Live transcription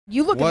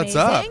You look What's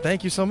amazing. up?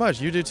 Thank you so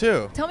much. You do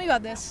too. Tell me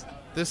about this.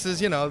 This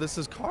is Karl. This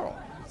is Karl.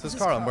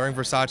 Carl. I'm wearing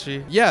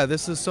Versace. Yeah,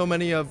 this is so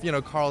many of,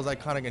 Karl's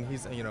iconic, and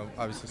he's,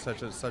 obviously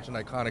such an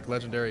iconic,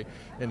 legendary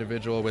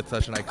individual with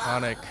such an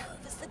iconic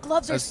The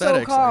gloves are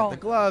aesthetics. so Karl. The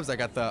gloves, I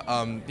got the,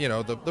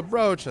 the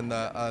brooch and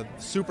the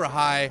super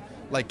high,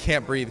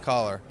 can't breathe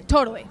collar.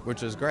 Totally.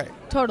 Which is great.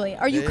 Totally.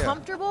 Are you Yeah.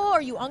 comfortable?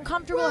 Are you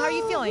uncomfortable? How are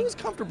you feeling? I was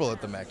comfortable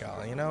at the Met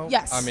Gala,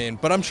 Yes. I mean,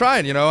 but I'm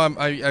trying,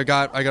 I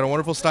got a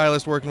wonderful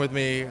stylist working with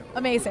me.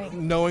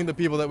 Amazing. Knowing the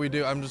people that we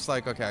do, I'm just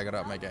like, okay, I got to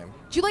up my game.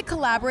 Do you like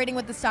collaborating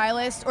with the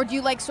stylist, or do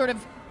you like sort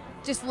of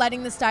just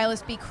letting the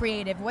stylist be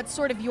creative? What's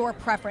sort of your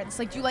preference?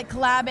 Like, do you like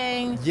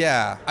collabing?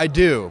 Yeah, I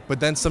do, but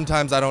then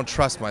sometimes I don't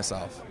trust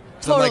myself.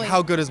 So Totally. I'm like,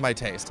 how good is my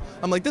taste?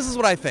 I'm like, this is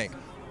what I think,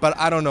 but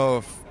I don't know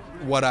if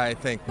what I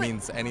think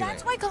means anything.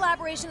 That's why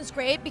collaboration is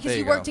great, because There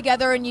you you work go.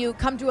 together and you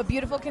come to a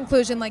beautiful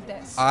conclusion like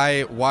this.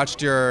 I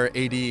watched your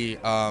AD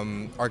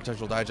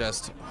Architectural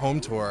Digest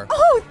home tour.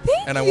 Oh, thank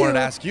you. And I wanted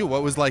to ask you,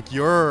 what was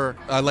your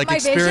My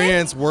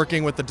experience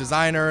working with the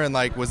designer, and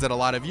was it a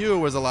lot of you, or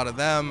was it a lot of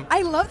them?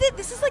 I love it.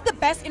 This is like the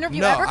best interview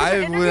No, ever. 'Cause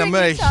we're interviewing I'm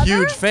a each other.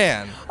 huge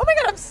fan Oh my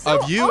God, I'm so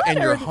of you and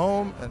your honored.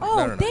 home.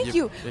 Oh, No, thank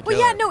you. You're But yeah,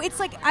 killing it. no, it's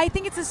like, I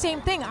think it's the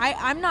same thing.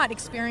 I'm not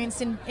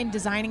experienced in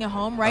designing a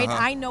home, right? Uh-huh.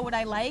 I know what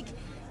I like.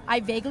 I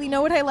vaguely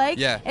know what I like.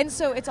 Yeah. And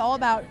so it's all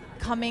about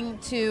coming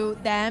to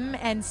them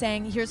and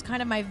saying, here's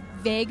kind of my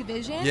vague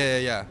vision.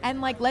 Yeah.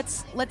 And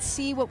let's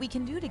see what we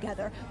can do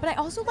together. But I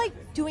also like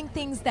doing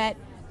things that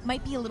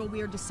might be a little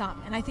weird to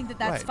some, and I think that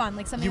that's Right. fun.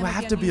 Like something You that might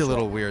have to be a unusual.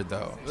 little weird,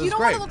 though. You don't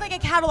want to look like a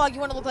catalog. You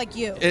want to look like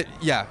you.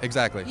 Yeah,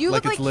 exactly. You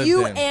look it's like lived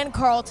you in. and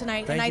Karl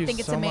tonight, Thank and I you think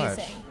it's so much.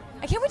 amazing.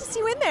 I can't wait to see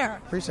you in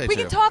there. Appreciate we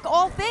you. can talk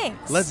all things.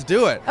 Let's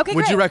do it. Okay,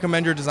 Would you great.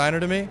 recommend your designer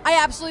to me? I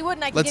absolutely would,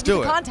 and I can Let's give you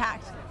do the it.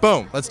 contact.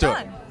 Boom. Let's do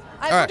Done. it.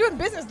 I'm All right. doing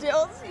business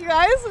deals, you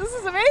guys. This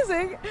is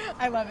amazing.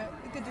 I love it.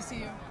 Good to see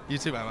you. You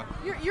too, Emma.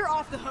 You're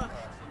off the hook.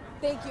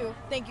 Thank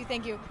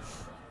you.